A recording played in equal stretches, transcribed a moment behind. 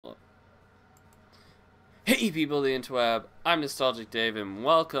Hey people of the interweb, I'm Nostalgic Dave and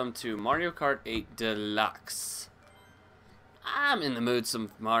welcome to Mario Kart 8 Deluxe. I'm in the mood for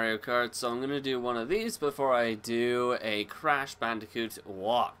some Mario Kart, so I'm going to do one of these before I do a Crash Bandicoot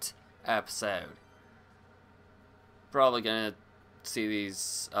What episode. Probably going to see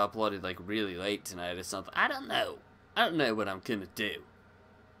these uploaded like really late tonight or something. I don't know. I don't know what I'm going to do.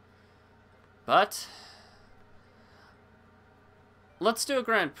 But let's do a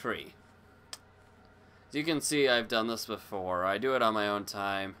Grand Prix. As you can see, I've done this before. I do it on my own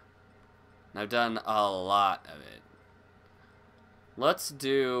time. And I've done a lot of it. Let's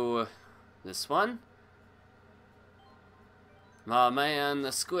do this one. My man,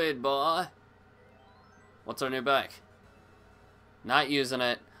 the squid boy. What's our new bike? Not using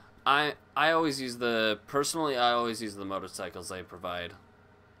it. I always use personally, I always use the motorcycles they provide.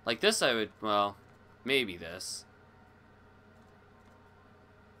 Like this I would, well, maybe this.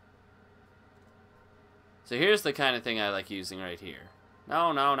 So here's the kind of thing I like using right here.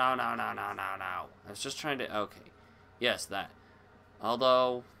 No. I was just trying to, okay. Yes, that.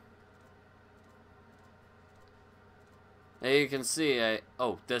 Although, there you can see,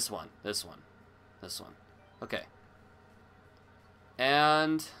 oh, this one. Okay.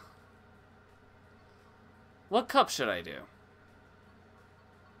 And what cup should I do?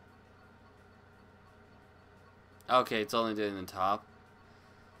 Okay, it's only doing the top.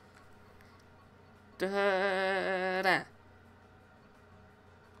 Da-da.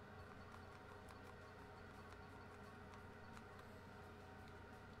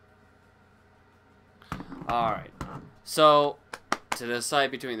 Alright, so to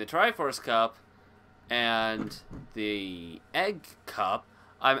decide between the Triforce Cup and the Egg Cup,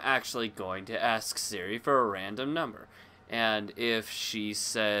 I'm actually going to ask Siri for a random number. And if she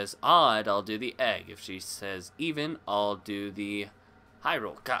says odd, I'll do the Egg. If she says even, I'll do the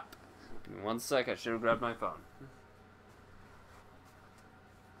Hyrule Cup. Give me 1 sec, I should have grabbed my phone.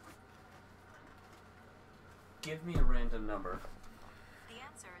 Give me a random number. The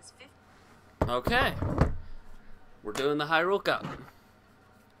answer is 50. Okay. We're doing the Hyrule Cup.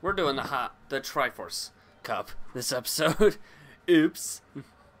 We're doing the Triforce Cup this episode. Oops.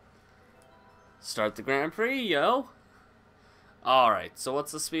 Start the Grand Prix, yo. Alright, so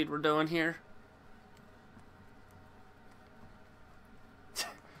what's the speed we're doing here?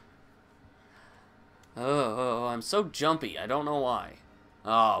 Oh, I'm so jumpy. I don't know why.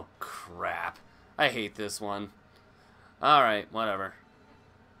 Oh, crap. I hate this one. Alright, whatever.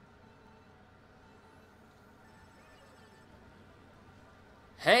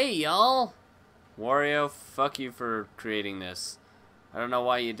 Hey, y'all! Wario, fuck you for creating this. I don't know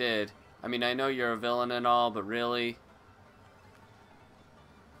why you did. I mean, I know you're a villain and all, but really?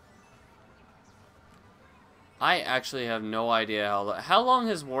 I actually have no idea how long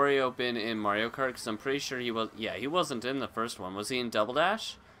has Wario been in Mario Kart, because I'm pretty sure he was, yeah, he wasn't in the first one. Was he in Double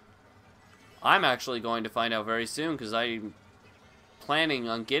Dash? I'm actually going to find out very soon, because I'm planning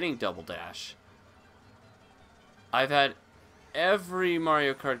on getting Double Dash. I've had every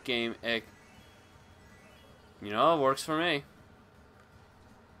Mario Kart game, you know, it works for me.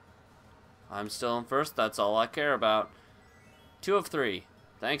 I'm still in first, that's all I care about. 2 of 3.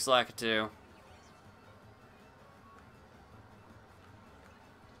 Thanks, Lakitu.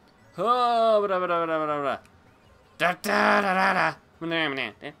 Oh, da da da da da.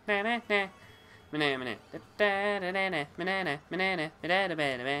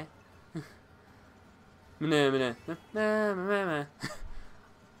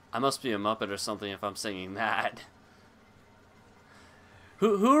 I must be a Muppet or something if I'm singing that.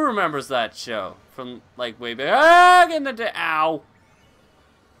 Who remembers that show from like way back in the day? Ow.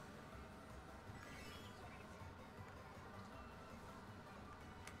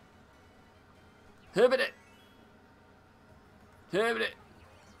 Hibbit it.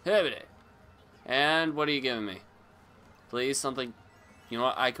 And what are you giving me? Please, something. You know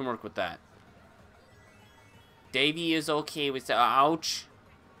what? I can work with that. Davey is okay with ouch.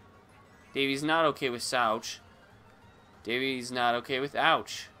 Davey's not okay with ouch. Davey's not okay with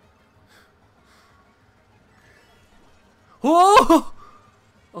ouch. Whoa!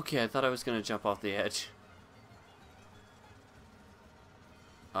 Okay, I thought I was gonna jump off the edge.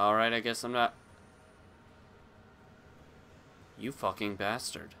 Alright, I guess I'm not. You fucking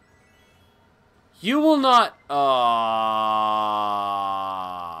bastard. You will not.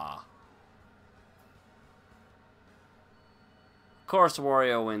 Of course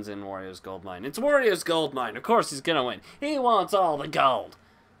Wario wins in Wario's Gold Mine. It's Wario's Gold Mine. Of course he's gonna win. He wants all the gold.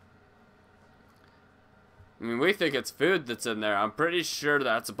 I mean, we think it's food that's in there. I'm pretty sure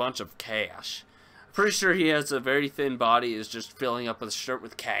that's a bunch of cash. I'm pretty sure he has a very thin body, is just filling up his shirt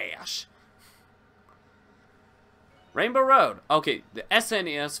with cash. Rainbow Road. Okay, the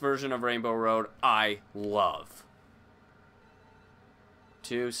SNES version of Rainbow Road, I love.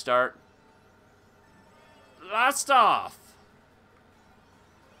 2, start. Blast off!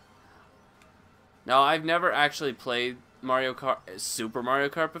 Now, I've never actually played Mario Kart, Super Mario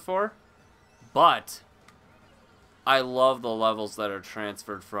Kart before, but I love the levels that are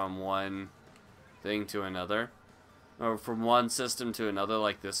transferred from one thing to another, or from one system to another,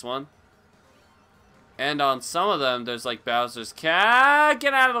 like this one. And on some of them, there's like Bowser's cat.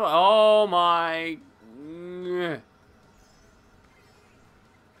 Get out of the way! Oh my!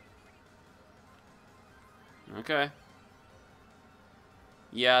 Okay.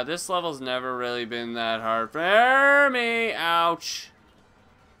 Yeah, this level's never really been that hard for me. Ouch.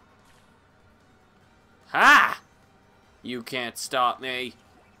 Ha! You can't stop me.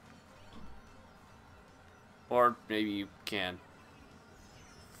 Or maybe you can.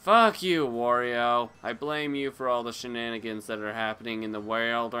 Fuck you, Wario. I blame you for all the shenanigans that are happening in the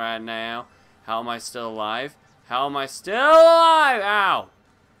world right now. How am I still alive? How am I still alive? Ow!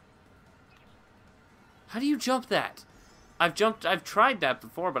 How do you jump that? I've tried that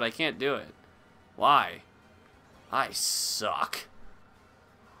before, but I can't do it. Why? I suck.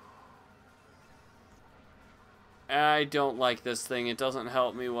 I don't like this thing. It doesn't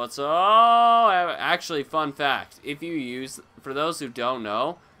help me whatsoever. Oh, actually, fun fact. If you use, for those who don't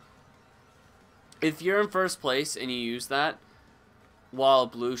know, if you're in first place and you use that while a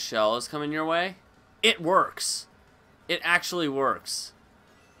blue shell is coming your way, it works. It actually works.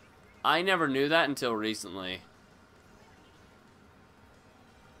 I never knew that until recently.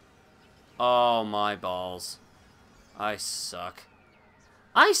 Oh, my balls. I suck.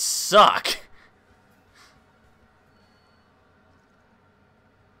 I suck!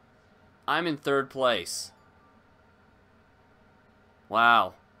 I'm in 3rd place.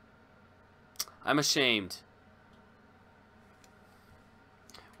 Wow. I'm ashamed.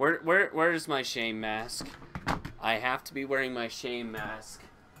 Where is my shame mask? I have to be wearing my shame mask.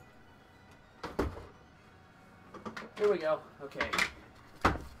 Here we go. Okay.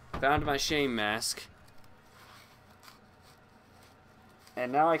 Found my shame mask.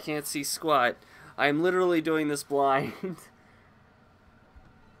 And now I can't see squat. I'm literally doing this blind.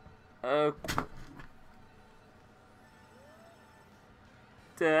 Oh.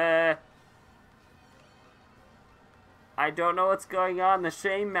 Duh. I don't know what's going on. The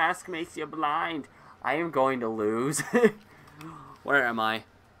shame mask makes you blind. I am going to lose. Where am I?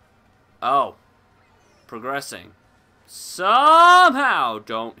 Oh. Progressing. Somehow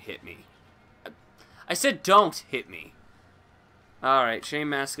don't hit me. I said don't hit me. Alright, shame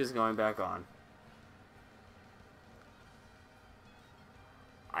mask is going back on.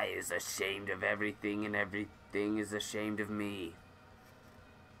 I is ashamed of everything and everything is ashamed of me.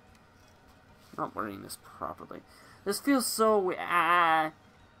 I'm not wearing this properly. This feels so...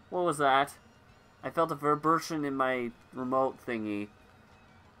 what was that? I felt a vibration in my remote thingy.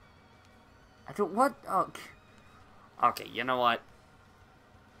 I don't... What? Oh, okay, you know what?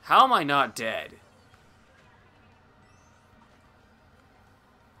 How am I not dead?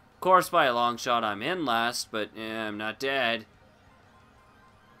 Of course, by a long shot, I'm in last, but I'm not dead.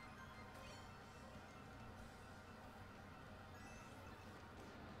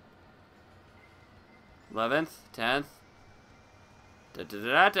 '11th, 10th,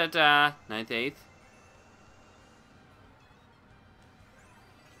 da-da-da-da-da, 9th, 8th,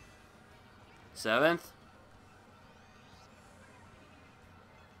 7th.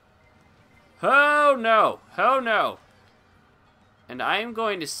 Oh no! Oh no! And I am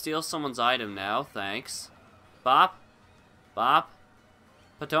going to steal someone's item now, thanks. Bop. Bop.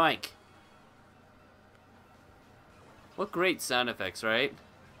 Patoink. What great sound effects, right?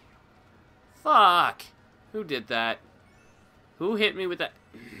 Fuck! Who did that? Who hit me with that?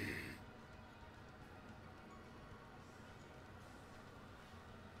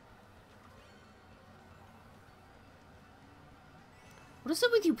 What is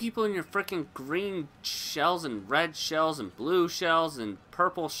it with you people and your frickin' green shells and red shells and blue shells and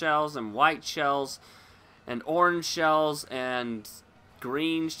purple shells and white shells and orange shells and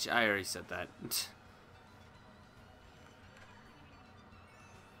green I already said that.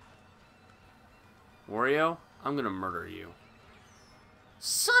 Wario, I'm gonna murder you.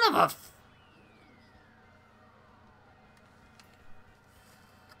 Son of a...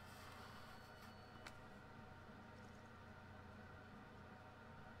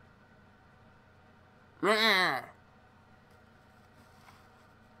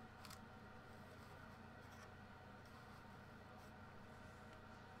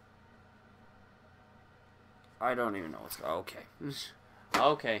 I don't even know what's going on. Okay.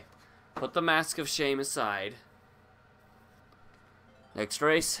 Okay. Put the mask of shame aside. Next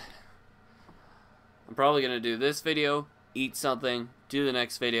race. I'm probably going to do this video, eat something, do the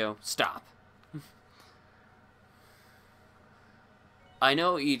next video, stop. I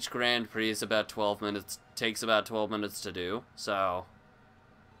know each Grand Prix is about 12 minutes, takes about 12 minutes to do, so...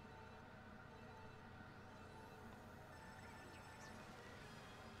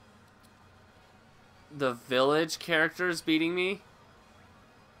 The village character's beating me?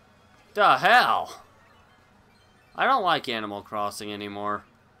 The hell? I don't like Animal Crossing anymore.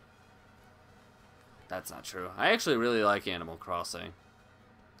 That's not true. I actually really like Animal Crossing.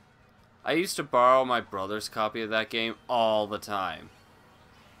 I used to borrow my brother's copy of that game all the time.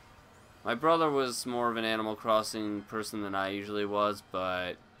 My brother was more of an Animal Crossing person than I usually was,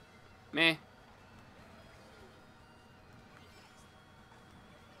 but... meh.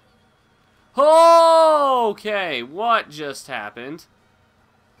 Okay, what just happened?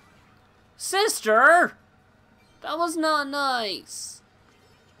 Sister! That was not nice.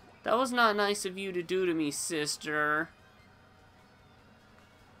 That was not nice of you to do to me, sister.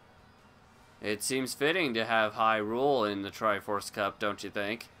 It seems fitting to have Hyrule in the Triforce Cup, don't you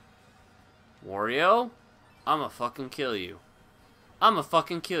think? Wario? I'ma fucking kill you. I'ma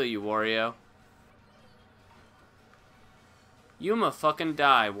fucking kill you, Wario. You'ma fucking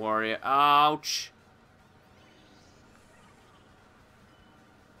die, Wario. Ouch.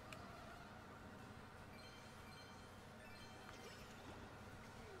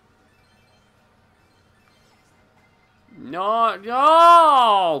 No,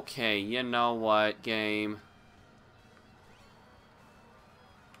 no! Okay, you know what, game?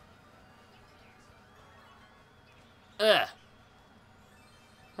 Ugh.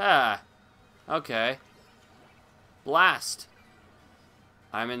 Ah. Okay. Blast.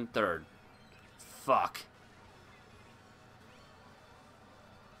 I'm in third. Fuck.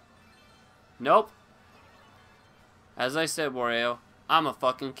 Nope. As I said, Wario, I'ma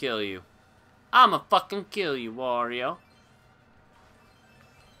fucking kill you. I'ma fucking kill you, Wario.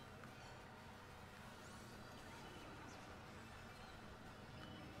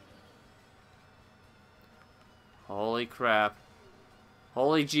 Holy crap.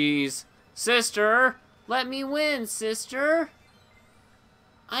 Holy jeez. Sister! Let me win, sister!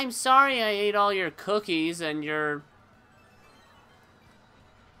 I'm sorry I ate all your cookies and your...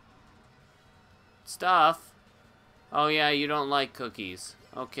 stuff. Oh yeah, you don't like cookies.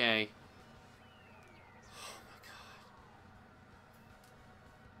 Okay. Oh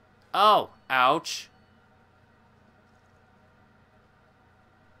my god. Oh! Ouch.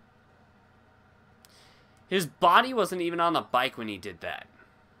 His body wasn't even on the bike when he did that.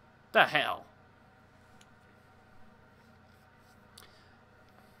 The hell?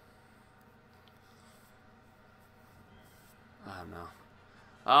 I don't know.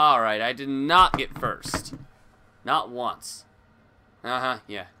 Alright, I did not get first. Not once. Uh-huh,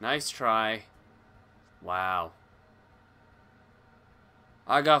 yeah. Nice try. Wow.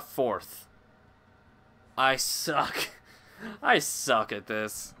 I got fourth. I suck. I suck at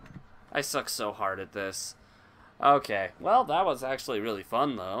this. I suck so hard at this. Okay, well, that was actually really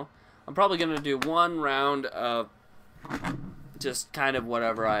fun, though. I'm probably going to do one round of just kind of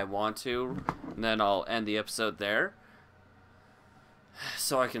whatever I want to, and then I'll end the episode there,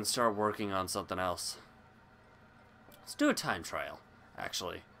 so I can start working on something else. Let's do a time trial,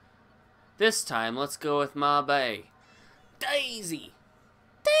 actually. This time, let's go with my bae, Daisy!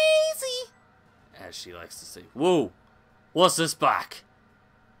 Daisy! As she likes to say. Whoa! What's this back?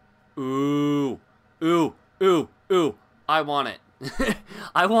 Ooh! Ooh! Ooh, ooh, I want it.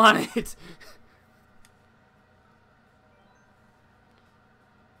 I want it.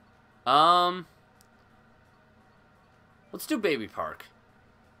 Let's do Baby Park.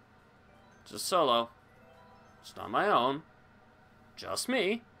 Just solo. It's not my own. Just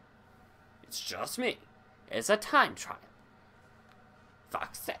me. It's just me. It's a time trial.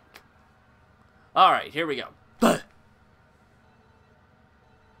 Fuck's sake. Alright, here we go.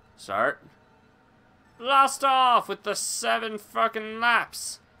 Start. Blast off with the 7 fucking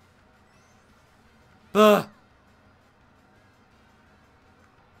laps. Buh.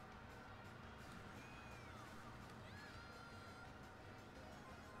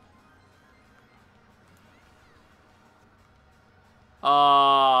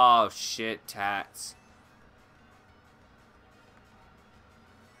 Oh, shit, tats.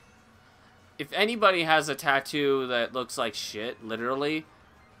 If anybody has a tattoo that looks like shit, literally,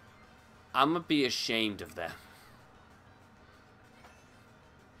 I'm gonna be ashamed of them.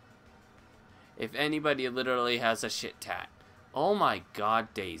 If anybody literally has a shit tat. Oh my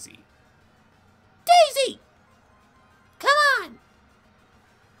god, Daisy. Daisy! Come on!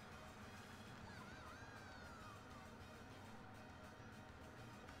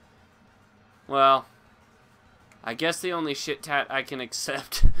 Well, I guess the only shit tat I can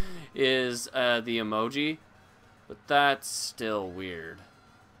accept is the emoji, but that's still weird.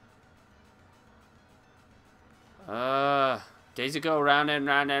 Daisy go round and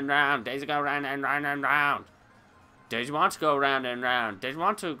round and round. Daisy go round and round and round. Daisy wants to go round and round. Daisy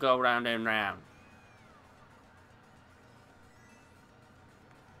wants to go round and round.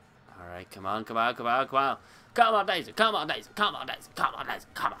 Alright, come on, come on, come on, come on. Come on, Daisy, come on, Daisy, come on, Daisy, come on, Daisy,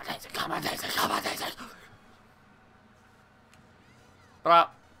 come on, Daisy, come on, Daisy, come on, Daisy. Blah.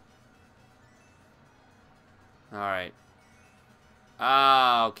 Alright.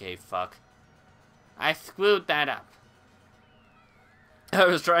 Ah, okay, fuck. I screwed that up. I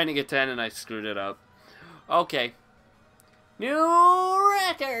was trying to get 10 and I screwed it up. Okay. New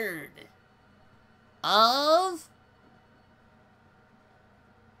record of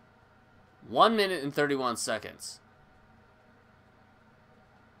 1 minute and 31 seconds.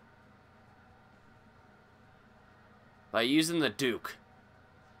 By using the Duke.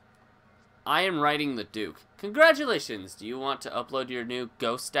 I am writing the Duke. Congratulations! Do you want to upload your new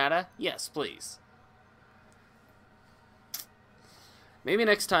ghost data? Yes, please. Maybe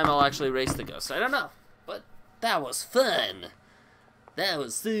next time I'll actually race the ghost. I don't know. But that was fun. That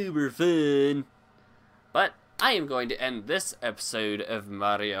was super fun. But I am going to end this episode of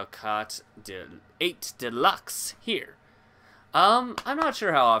Mario Kart 8 Deluxe here. I'm not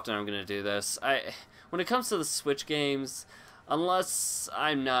sure how often I'm going to do this. When it comes to the Switch games, unless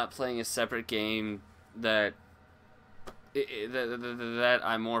I'm not playing a separate game that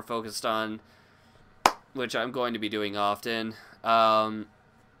I'm more focused on, which I'm going to be doing often,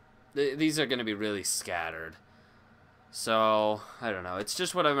 these are going to be really scattered. So, I don't know. It's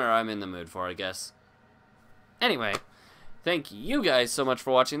just whatever I'm in the mood for, I guess. Anyway, thank you guys so much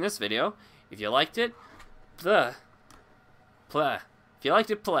for watching this video. If you liked it, play. If you liked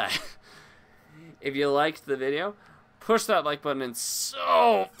it, play. If you liked the video, push that like button in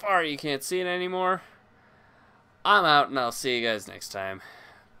so far you can't see it anymore. I'm out, and I'll see you guys next time.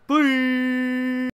 Bye!